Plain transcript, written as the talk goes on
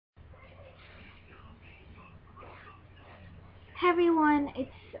Hey everyone, it's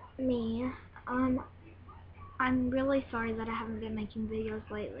me. I'm really sorry that I haven't been making videos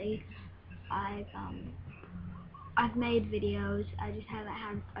lately. I've made videos, I just haven't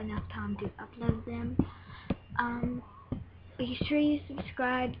had enough time to upload them. Be sure you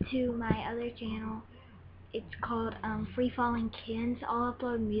subscribe to my other channel. It's called Free Falling Kins. I'll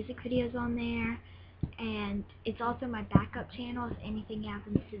upload music videos on there, and it's also my backup channel if anything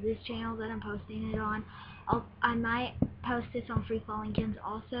happens to this channel that I'm posting it on. I might post this on Free Falling Kins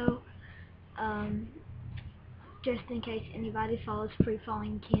also, just in case anybody follows Free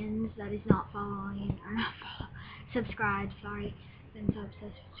Falling Kins that is not following, or not subscribe, sorry. Been so obsessed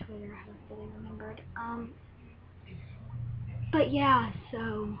with Twitter, I haven't really remembered. But yeah,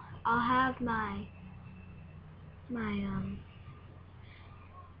 so I'll have my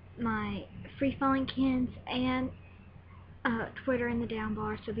Free Falling Kins and Twitter in the down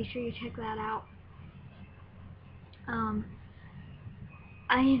bar, so be sure you check that out.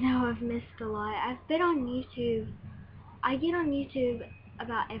 I know I've missed a lot. I've been on YouTube. I get on YouTube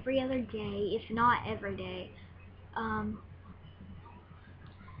about every other day, if not every day. I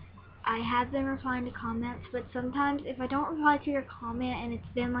have been replying to comments, but sometimes if I don't reply to your comment and it's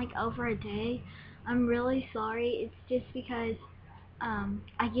been like over a day, I'm really sorry. It's just because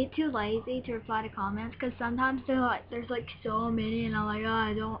I get too lazy to reply to comments, because sometimes there's like so many, and I'm like,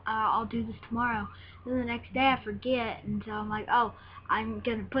 oh, I'll do this tomorrow. Then the next day I forget, and so I'm like, oh, I'm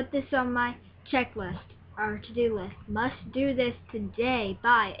gonna put this on my checklist or to-do list. Must do this today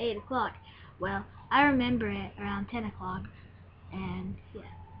by 8 o'clock. Well, I remember it around 10 o'clock, and yeah,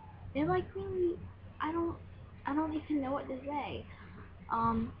 it like really, I don't even know what to say.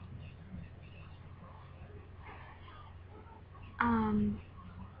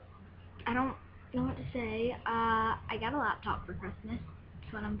 I don't know what to say. I got a laptop for Christmas.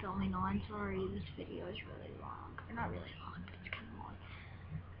 That's what I'm filming on. Sorry, this video is really long. Or not really long, but it's kind of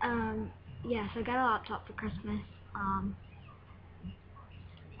long. Yeah, so I got a laptop for Christmas.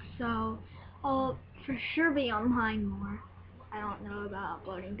 So I'll for sure be online more. I don't know about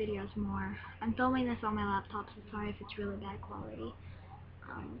uploading videos more. I'm filming this on my laptop, so sorry if it's really bad quality.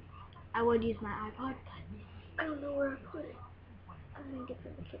 I would use my iPod, but I don't know where I put it. I think it's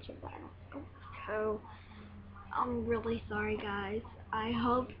in the kitchen, but I don't know. So I'm really sorry, guys. I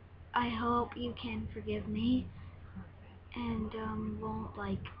hope you can forgive me and won't,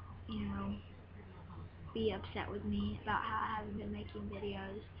 like, you know, be upset with me about how I haven't been making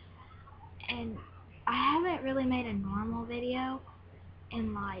videos. And I haven't really made a normal video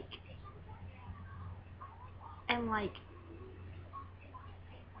in like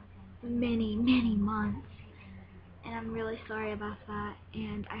many months, and I'm really sorry about that,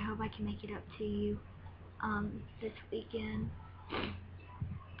 and I hope I can make it up to you this weekend.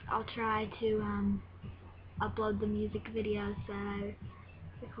 I'll try to upload the music videos that I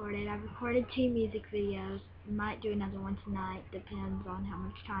recorded. I've recorded 2 music videos. Might do another one tonight, depends on how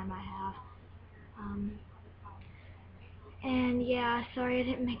much time I have. And yeah, sorry I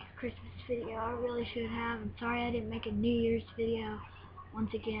didn't make a Christmas video. I really should have. I'm sorry I didn't make a New Year's video.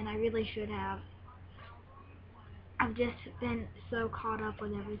 Once again, I really should have. I've just been so caught up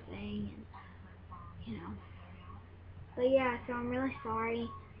with everything, and you know. But yeah, so I'm really sorry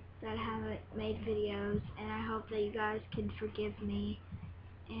that I haven't made videos, and I hope that you guys can forgive me.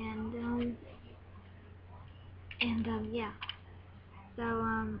 And yeah. So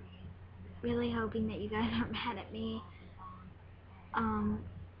really hoping that you guys aren't mad at me.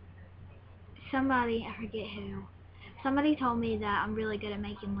 Somebody, I forget who, somebody told me that I'm really good at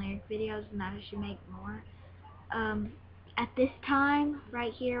making lyric videos and that I should make more. At this time,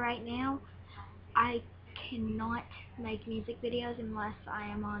 right here, right now, I cannot make music videos unless I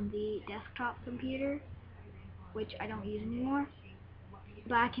am on the desktop computer, which I don't use anymore.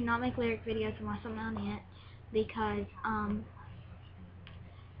 But I cannot make lyric videos unless I'm on it, because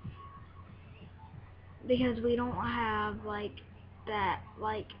we don't have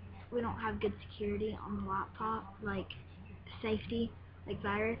we don't have good security on the laptop, like safety, like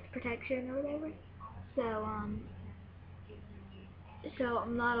virus protection or whatever. So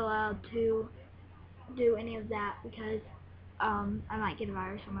I'm not allowed to do any of that because I might get a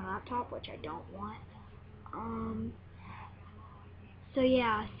virus on my laptop, which I don't want. So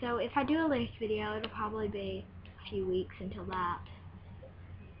yeah, so if I do a lyrics video, it'll probably be a few weeks until that.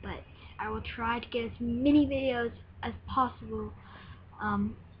 But I will try to get as many videos as possible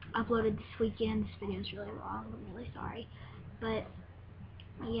uploaded this weekend. This video is really long, I'm really sorry. But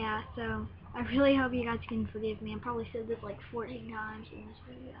yeah, so I really hope you guys can forgive me. I probably said this like 14 times in this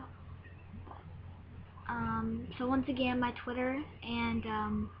video. So once again, my Twitter and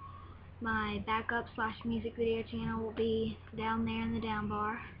my backup slash music video channel will be down there in the down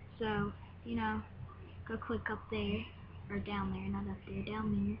bar. So, you know, go click up there, or down there, not up there,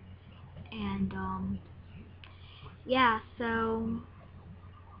 down there. And, yeah, so,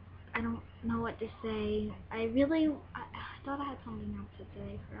 I don't know what to say. I thought I had something else to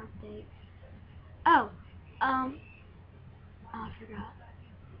say for update. Oh, I forgot.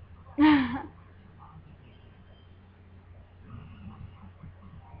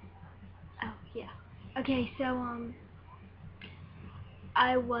 Oh, yeah. Okay, so,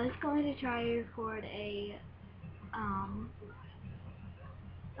 I was going to try to record um,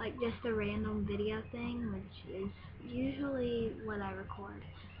 like just a random video thing, which is usually what I record.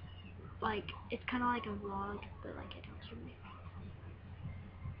 Like, it's kind of like a vlog, but like I don't shoot it.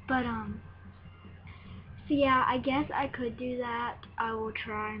 But, so yeah, I guess I could do that. I will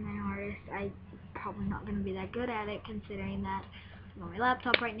try my hardest. I'm probably not going to be that good at it, considering that I'm on my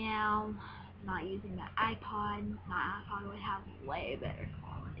laptop right now, not using my iPod. My iPod would have way better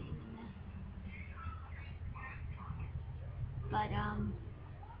quality than this. But,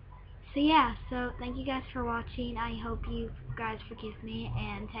 so yeah, so thank you guys for watching. I hope you guys forgive me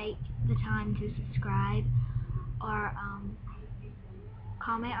and take the time to subscribe, or,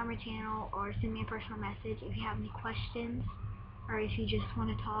 comment on my channel, or send me a personal message if you have any questions, or if you just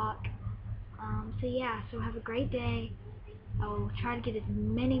want to talk. So yeah, so have a great day. I will try to get as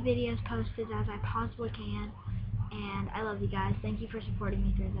many videos posted as I possibly can, and I love you guys. Thank you for supporting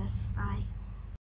me through this. Bye.